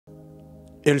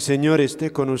El Señor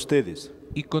esté con ustedes.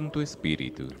 Y con tu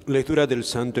espíritu. Lectura del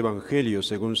Santo Evangelio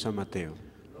según San Mateo.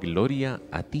 Gloria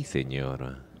a ti,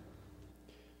 Señor.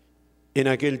 En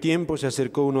aquel tiempo se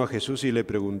acercó uno a Jesús y le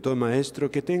preguntó: Maestro,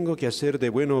 ¿qué tengo que hacer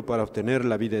de bueno para obtener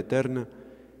la vida eterna?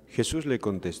 Jesús le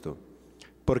contestó: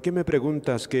 ¿por qué me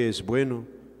preguntas qué es bueno?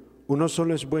 Uno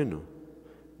solo es bueno.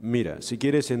 Mira, si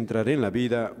quieres entrar en la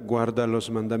vida, guarda los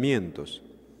mandamientos.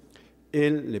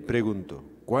 Él le preguntó: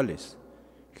 ¿cuáles?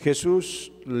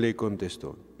 Jesús le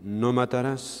contestó: no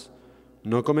matarás,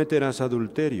 no cometerás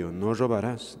adulterio, no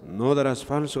robarás, no darás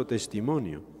falso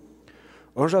testimonio.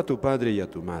 Honra a tu padre y a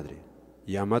tu madre,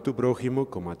 y ama a tu prójimo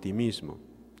como a ti mismo.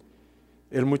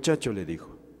 El muchacho le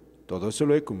dijo: todo eso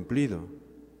lo he cumplido,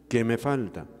 ¿qué me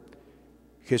falta?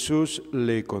 Jesús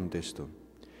le contestó: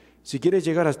 si quieres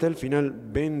llegar hasta el final,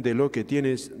 vende lo que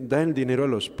tienes, da el dinero a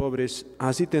los pobres,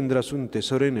 así tendrás un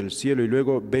tesoro en el cielo y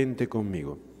luego vente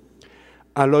conmigo.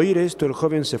 Al oír esto, el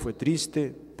joven se fue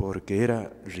triste porque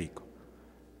era rico.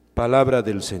 Palabra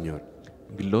del Señor.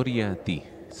 Gloria a ti,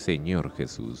 Señor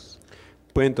Jesús.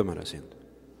 Pueden tomar asiento.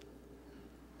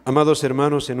 Amados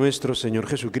hermanos en nuestro Señor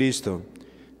Jesucristo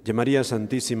y María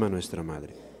Santísima nuestra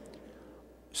Madre,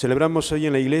 celebramos hoy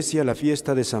en la Iglesia la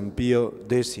fiesta de San Pío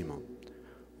X,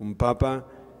 un papa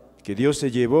que Dios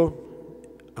se llevó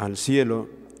al cielo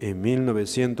en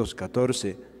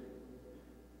 1914,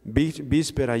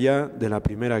 víspera ya de la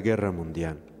Primera Guerra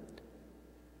Mundial.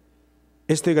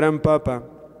 Este gran papa,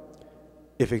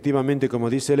 efectivamente, como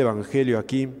dice el Evangelio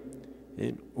aquí,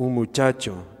 un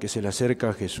muchacho que se le acerca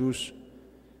a Jesús,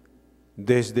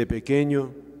 desde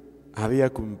pequeño había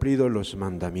cumplido los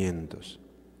mandamientos.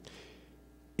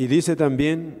 Y dice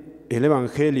también el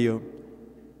Evangelio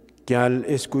que al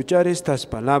escuchar estas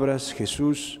palabras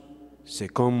Jesús se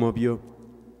conmovió,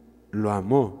 lo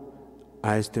amó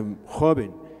a este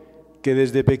joven que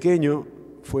desde pequeño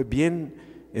fue bien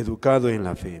educado en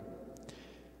la fe.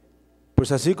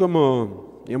 Pues así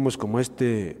como, digamos, como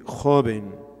este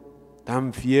joven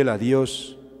tan fiel a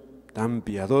Dios, tan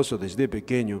piadoso desde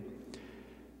pequeño,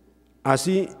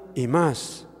 así y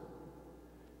más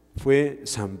fue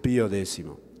San Pío X.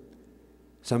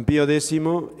 San Pío X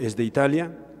es de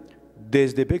Italia.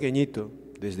 Desde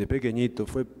pequeñito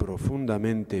fue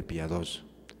profundamente piadoso.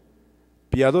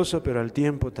 Piadoso, pero al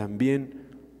tiempo también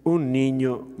un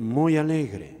niño muy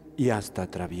alegre y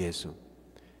hasta travieso.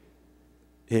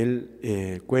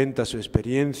 Él cuenta su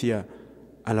experiencia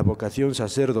a la vocación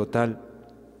sacerdotal,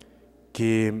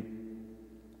 que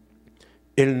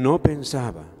él no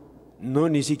pensaba,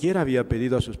 ni siquiera había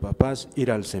pedido a sus papás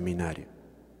ir al seminario,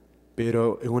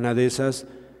 pero en una de esas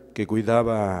que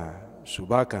cuidaba su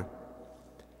vaca,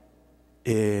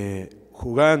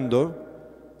 jugando,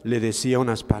 le decía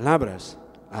unas palabras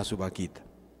a su vaquita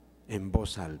en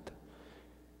voz alta.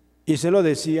 Y se lo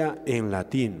decía en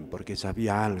latín, porque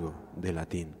sabía algo de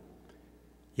latín.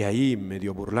 Y ahí,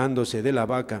 medio burlándose de la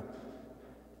vaca,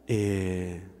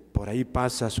 por ahí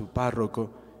pasa su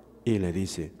párroco y le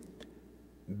dice: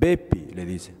 Bepi, le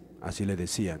dice, así le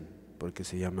decían, porque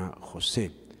se llama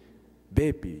José.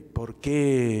 Bepi, ¿por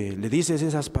qué le dices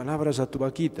esas palabras a tu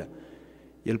vaquita?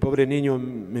 Y el pobre niño,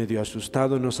 medio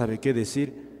asustado, no sabe qué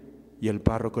decir. Y el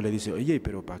párroco le dice: oye,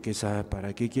 pero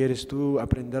 ¿para qué quieres tú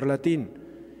aprender latín?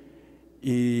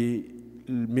 Y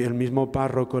el mismo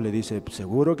párroco le dice: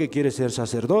 seguro que quieres ser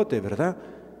sacerdote, ¿verdad?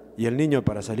 Y el niño,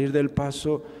 para salir del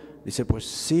paso, dice: pues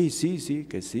sí,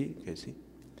 que sí.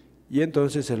 Y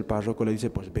entonces el párroco le dice: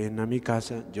 pues ven a mi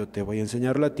casa, yo te voy a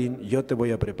enseñar latín, yo te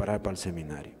voy a preparar para el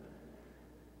seminario.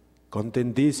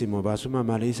 Contentísimo, va a su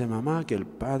mamá, le dice: mamá, que el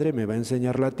padre me va a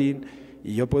enseñar latín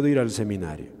y yo puedo ir al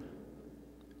seminario.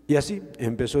 Y así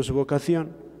empezó su vocación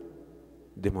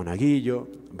de monaguillo,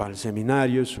 va al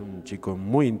seminario, es un chico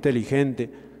muy inteligente,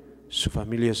 su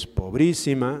familia es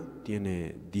pobrísima,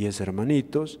 tiene 10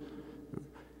 hermanitos,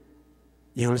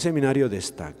 y en el seminario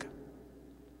destaca.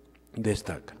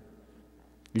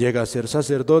 Llega a ser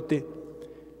sacerdote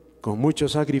con mucho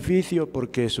sacrificio,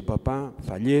 porque su papá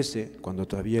fallece cuando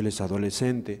todavía él es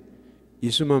adolescente,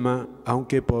 y su mamá,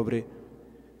 aunque pobre,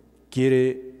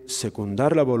 quiere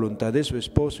secundar la voluntad de su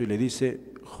esposo y le dice: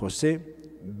 José,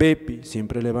 Bepi,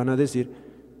 siempre le van a decir,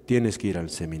 tienes que ir al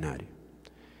seminario.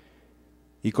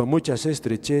 Y con muchas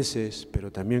estrecheces, pero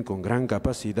también con gran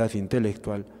capacidad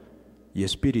intelectual y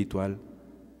espiritual,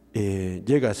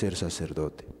 llega a ser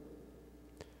sacerdote.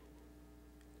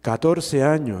 14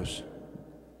 años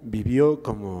vivió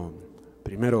como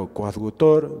primero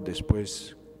coadjutor,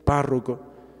 después párroco,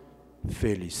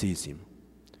 felicísimo.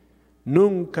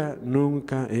 Nunca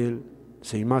él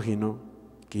se imaginó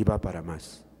que iba para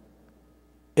más.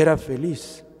 Era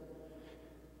feliz.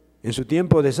 En su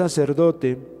tiempo de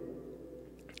sacerdote,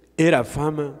 era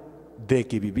fama de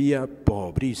que vivía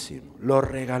pobrísimo, lo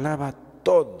regalaba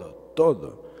todo,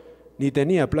 todo. Ni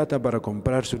tenía plata para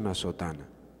comprarse una sotana,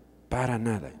 para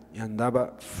nada, y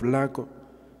andaba flaco,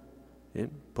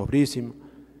 pobrísimo.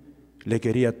 Le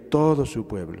quería todo su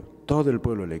pueblo, todo el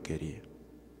pueblo le quería.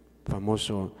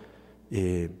 Famoso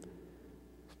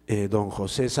don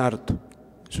José Sarto,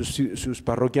 sus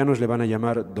parroquianos le van a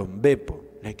llamar don Bepo,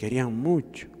 le querían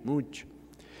mucho, mucho.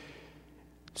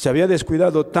 Se había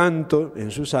descuidado tanto en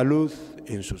su salud,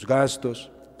 en sus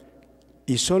gastos,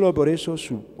 y solo por eso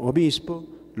su obispo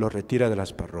lo retira de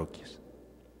las parroquias.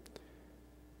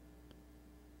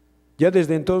 Ya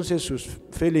desde entonces sus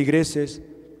feligreses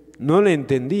no le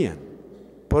entendían,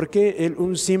 porque él,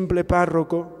 un simple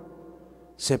párroco,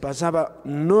 se pasaba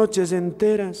noches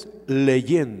enteras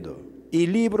leyendo, y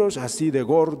libros así de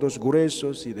gordos,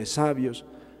 gruesos y de sabios,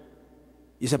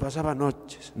 y se pasaba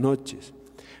noches, noches.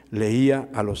 Leía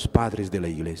a los padres de la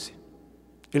iglesia.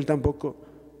 Él tampoco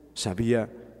sabía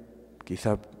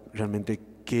quizá realmente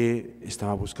qué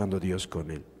estaba buscando Dios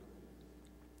con él.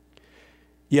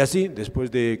 Y así,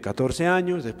 después de 14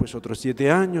 años, después otros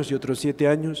 7 años y otros 7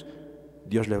 años,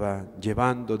 Dios le va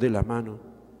llevando de la mano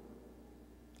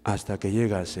hasta que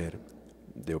llega a ser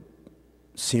de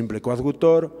simple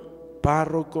coadjutor,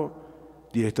 párroco,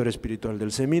 director espiritual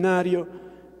del seminario,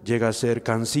 llega a ser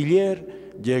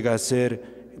canciller, llega a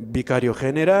ser vicario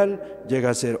general, llega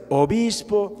a ser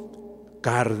obispo,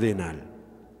 cardenal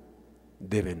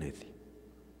de Venecia.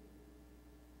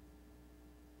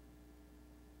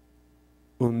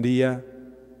 Un día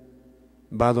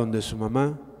va donde su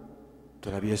mamá,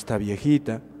 todavía está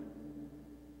viejita,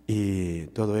 y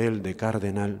todo él de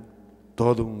cardenal,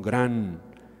 todo un gran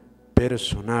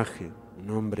personaje,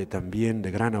 un hombre también de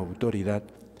gran autoridad,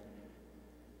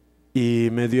 y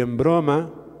medio en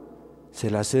broma se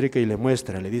le acerca y le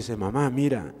muestra, le dice: mamá,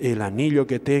 mira el anillo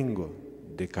que tengo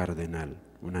de cardenal,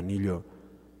 un anillo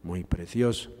muy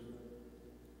precioso.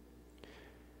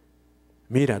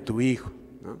 Mira tu hijo,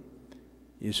 ¿no?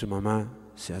 Y su mamá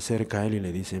se acerca a él y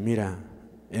le dice: mira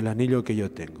el anillo que yo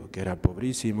tengo, que era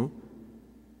pobrísimo,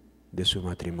 de su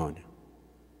matrimonio.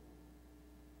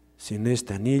 Sin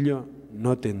este anillo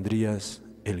no tendrías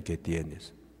el que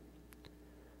tienes.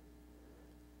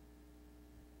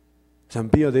 San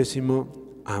Pío X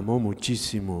amó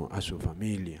muchísimo a su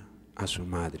familia, a su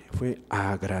madre, fue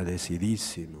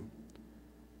agradecidísimo.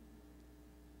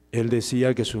 Él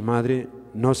decía que su madre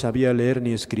no sabía leer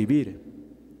ni escribir,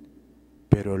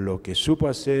 pero lo que supo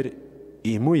hacer,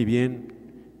 y muy bien,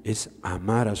 es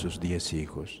amar a sus 10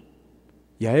 hijos,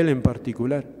 y a él en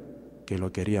particular, que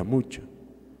lo quería mucho,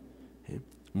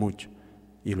 mucho,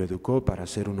 y lo educó para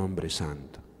ser un hombre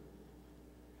santo.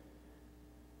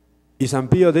 Y San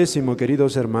Pío X,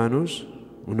 queridos hermanos,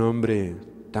 un hombre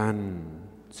tan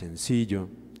sencillo,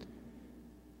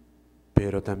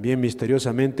 pero también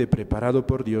misteriosamente preparado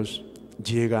por Dios,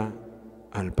 llega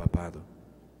al papado.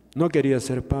 No quería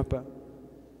ser papa,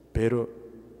 pero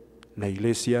la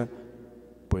Iglesia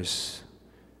pues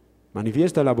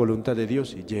manifiesta la voluntad de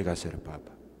Dios y llega a ser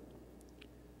papa.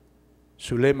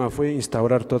 Su lema fue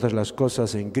instaurar todas las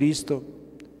cosas en Cristo.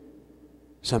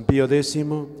 San Pío X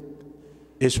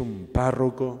es un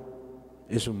párroco,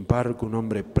 un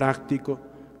hombre práctico,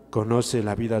 conoce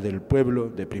la vida del pueblo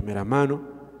de primera mano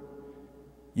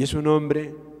y es un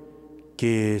hombre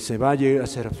que se va a llegar a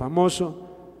ser famoso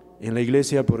en la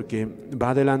iglesia porque va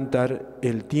a adelantar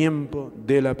el tiempo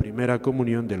de la primera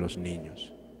comunión de los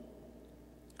niños.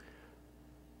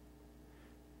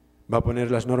 Va a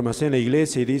poner las normas en la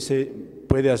iglesia y dice: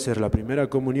 puede hacer la primera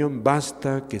comunión,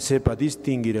 basta que sepa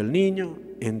distinguir el niño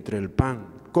entre el pan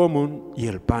común y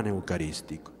el pan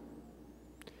eucarístico.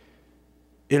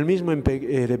 Él mismo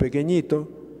de pequeñito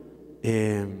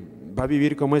va a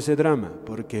vivir como ese drama,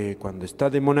 porque cuando está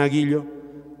de monaguillo,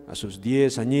 a sus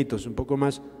 10 añitos, un poco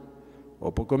más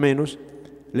o poco menos,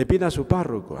 le pide a su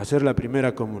párroco hacer la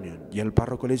primera comunión. Y el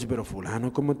párroco le dice: pero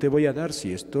fulano, ¿cómo te voy a dar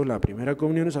si esto, la primera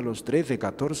comunión es a los 13,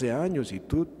 14 años y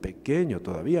tú pequeño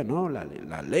todavía? No, la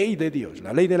ley de Dios,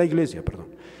 la ley de la iglesia, perdón,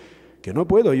 que no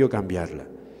puedo yo cambiarla.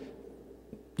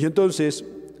 Y entonces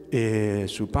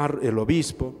el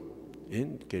obispo,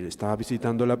 que estaba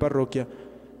visitando la parroquia,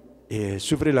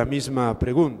 sufre la misma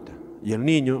pregunta. Y el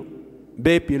niño,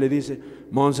 Bepi, le dice: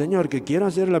 Monseñor, que quiero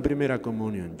hacer la primera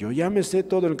comunión. Yo ya me sé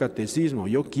todo el catecismo,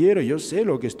 yo sé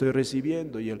lo que estoy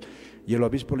recibiendo. Y el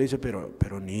obispo le dice: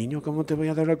 pero niño, ¿cómo te voy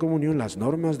a dar la comunión? Las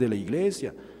normas de la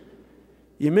iglesia.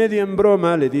 Y medio en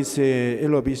broma le dice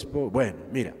el obispo: bueno,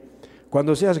 mira,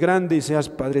 cuando seas grande y seas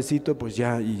padrecito, pues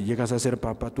ya y llegas a ser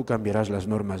papa, tú cambiarás las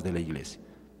normas de la iglesia.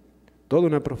 Toda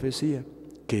una profecía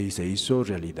que se hizo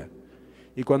realidad.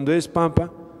 Y cuando es papa,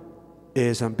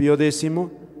 San Pío X,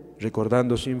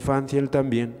 recordando su infancia, él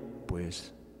también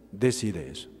pues decide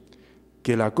eso,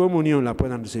 que la comunión la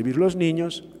puedan recibir los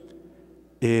niños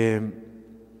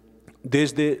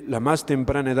desde la más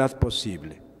temprana edad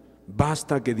posible.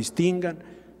 Basta que distingan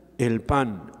el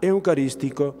pan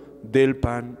eucarístico del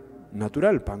pan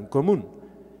natural, pan común.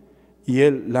 Y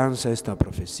él lanza esta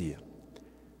profecía: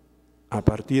 a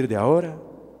partir de ahora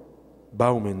va a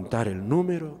aumentar el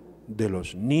número de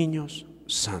los niños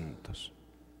santos,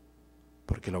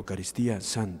 porque la Eucaristía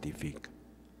santifica,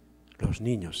 los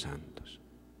niños santos.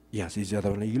 Y así se ha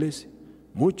dado en la Iglesia,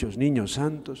 muchos niños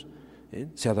santos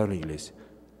se ha dado en la Iglesia.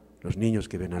 Los niños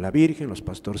que ven a la Virgen, los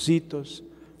pastorcitos,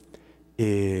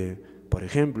 por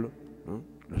ejemplo, ¿no?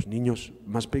 Los niños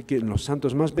más pequeños, los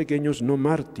santos más pequeños no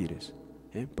mártires,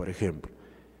 por ejemplo.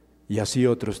 Y así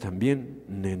otros también,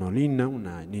 Nenolina,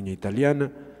 una niña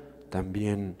italiana,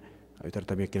 también, ahorita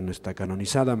también que no está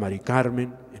canonizada, Mari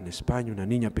Carmen, en España, una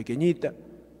niña pequeñita,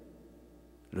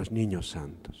 los niños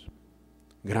santos.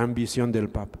 Gran visión del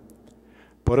Papa.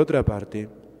 Por otra parte,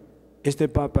 este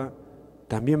Papa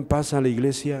también pasa a la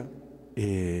Iglesia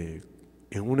en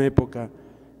una época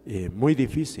muy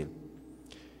difícil.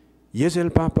 Y es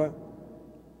el Papa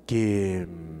que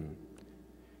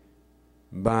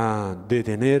va a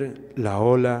detener la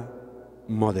ola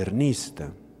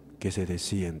modernista que se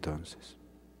decía entonces.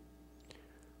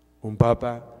 Un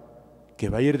Papa que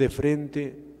va a ir de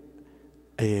frente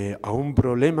a un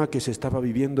problema que se estaba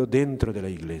viviendo dentro de la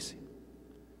Iglesia.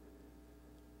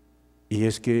 Y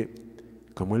es que,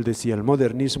 como él decía, el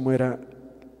modernismo era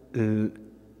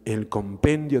el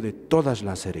compendio de todas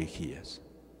las herejías.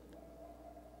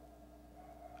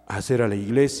 Hacer a la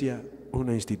Iglesia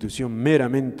una institución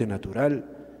meramente natural,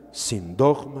 sin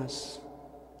dogmas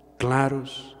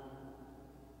claros,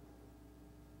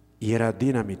 y era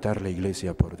dinamitar la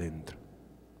Iglesia por dentro.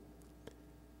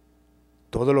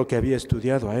 Todo lo que había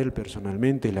estudiado a él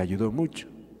personalmente le ayudó mucho,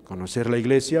 conocer la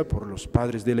Iglesia por los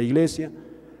padres de la Iglesia,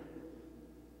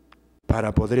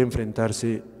 para poder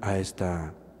enfrentarse a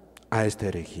esta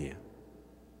herejía.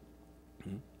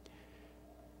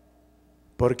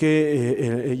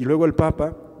 Porque, y luego el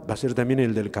Papa va a ser también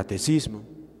el del catecismo,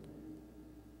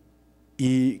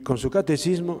 y con su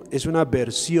catecismo es una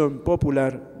versión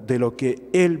popular de lo que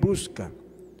él busca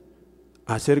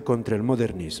hacer contra el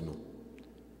modernismo.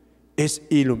 Es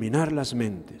iluminar las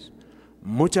mentes.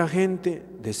 Mucha gente,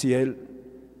 decía él,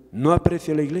 no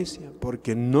aprecia la Iglesia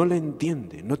porque no la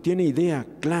entiende, no tiene idea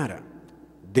clara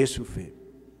de su fe.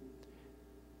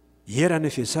 Y era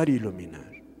necesario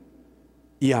iluminar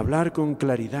y hablar con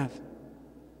claridad.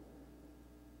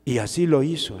 Y así lo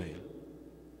hizo él.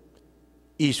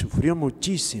 Y sufrió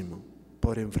muchísimo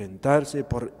por enfrentarse,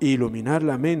 por iluminar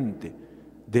la mente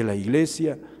de la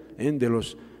Iglesia,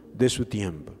 de su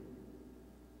tiempo.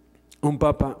 Un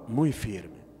Papa muy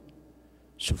firme,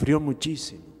 sufrió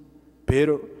muchísimo,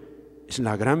 pero es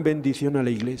la gran bendición a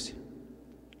la Iglesia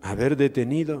haber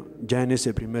detenido ya en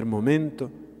ese primer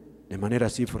momento, de manera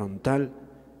así frontal,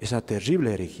 esa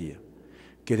terrible herejía,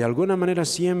 que de alguna manera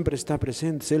siempre está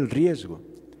presente, es el riesgo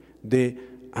de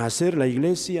hacer la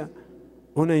Iglesia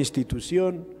una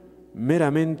institución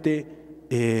meramente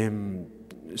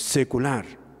secular,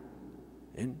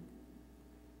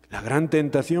 la gran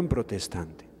tentación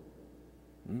protestante.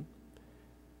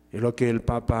 Es lo que el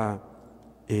Papa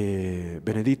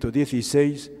Benedicto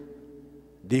XVI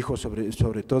dijo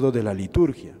sobre todo de la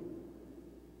liturgia.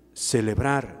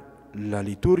 Celebrar la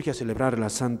liturgia, celebrar la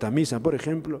Santa Misa, por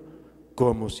ejemplo,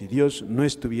 como si Dios no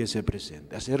estuviese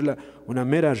presente, hacerla una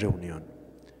mera reunión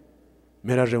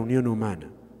humana.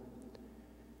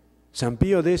 San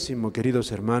Pío X,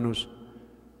 queridos hermanos,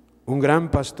 un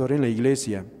gran pastor en la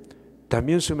Iglesia,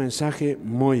 también su mensaje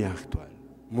muy actual,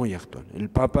 el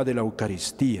Papa de la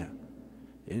Eucaristía,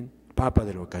 Papa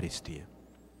de la Eucaristía.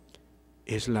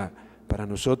 Es para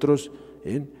nosotros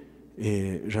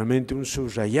realmente un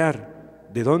subrayar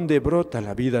de dónde brota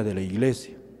la vida de la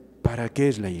Iglesia. ¿Para qué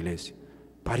es la Iglesia?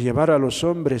 Para llevar a los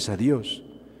hombres a Dios,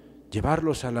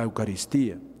 llevarlos a la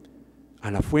Eucaristía, a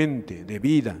la fuente de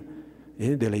vida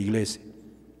de la Iglesia.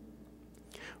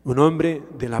 Un hombre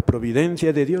de la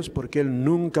providencia de Dios, porque él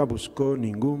nunca buscó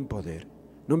ningún poder.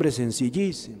 Un hombre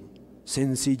sencillísimo.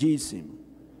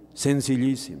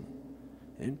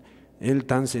 Él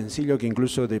tan sencillo que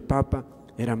incluso de Papa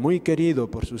era muy querido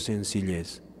por su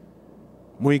sencillez,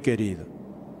 muy querido,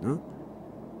 ¿no?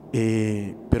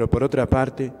 Pero por otra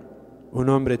parte, un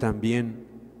hombre también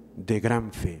de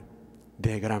gran fe,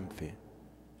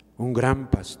 un gran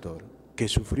pastor que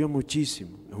sufrió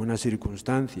muchísimo en unas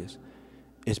circunstancias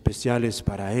especiales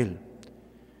para él.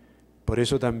 Por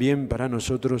eso también para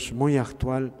nosotros muy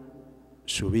actual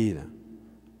su vida,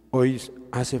 Hoy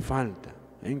hace falta,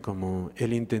 como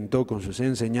él intentó con sus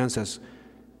enseñanzas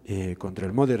contra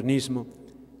el modernismo,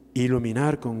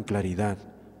 iluminar con claridad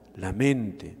la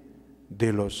mente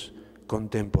de los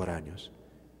contemporáneos,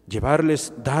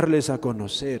 darles a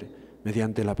conocer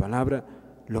mediante la palabra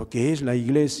lo que es la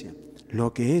Iglesia,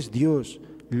 lo que es Dios,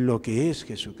 lo que es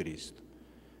Jesucristo.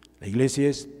 La Iglesia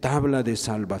es tabla de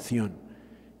salvación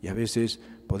y a veces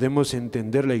podemos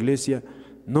entender la Iglesia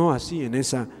no así, en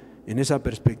esa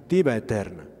perspectiva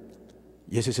eterna.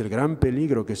 Y ese es el gran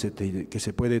peligro que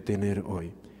se puede tener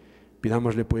hoy.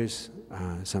 Pidámosle pues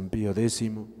a San Pío X,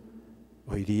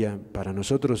 hoy día para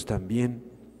nosotros también,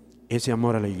 ese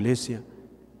amor a la Iglesia,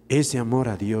 ese amor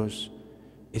a Dios,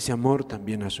 ese amor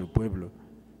también a su pueblo,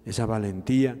 esa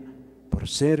valentía por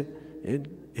ser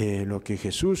lo que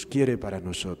Jesús quiere para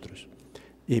nosotros.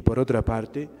 Y por otra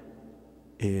parte,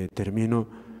 termino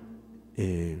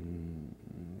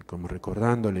como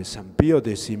recordándoles, San Pío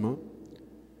X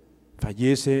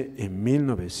fallece en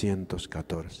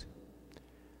 1914.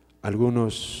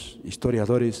 Algunos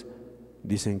historiadores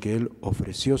dicen que él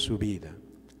ofreció su vida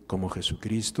como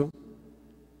Jesucristo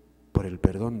por el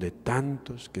perdón de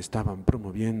tantos que estaban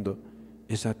promoviendo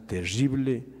esa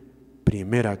terrible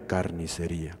primera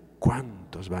carnicería.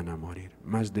 ¿Cuántos van a morir?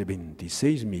 Más de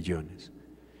 26 millones.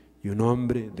 Y un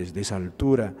hombre desde esa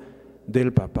altura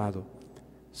del papado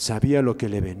sabía lo que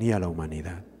le venía a la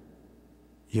humanidad.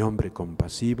 Y hombre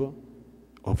compasivo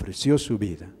ofreció su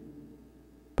vida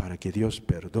para que Dios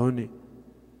perdone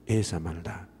esa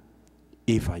maldad.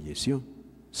 Y falleció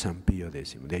San Pío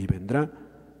X. De ahí vendrá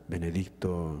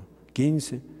Benedicto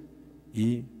XV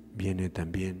y viene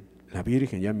también la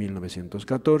Virgen, ya en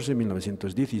 1914,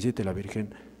 1917, la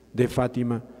Virgen de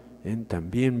Fátima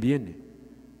también viene.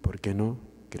 ¿Por qué no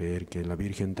creer que la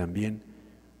Virgen también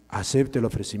acepte el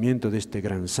ofrecimiento de este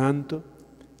gran santo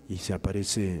y se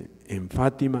aparece en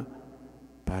Fátima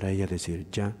para ella decir,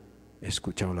 ya he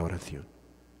escuchado la oración,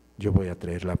 yo voy a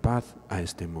traer la paz a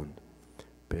este mundo?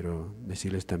 Pero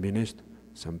decirles también esto,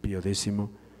 San Pío X,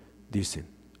 dicen,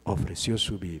 ofreció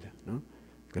su vida, ¿no?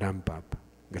 Gran Papa,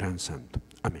 gran santo.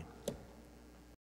 Amén.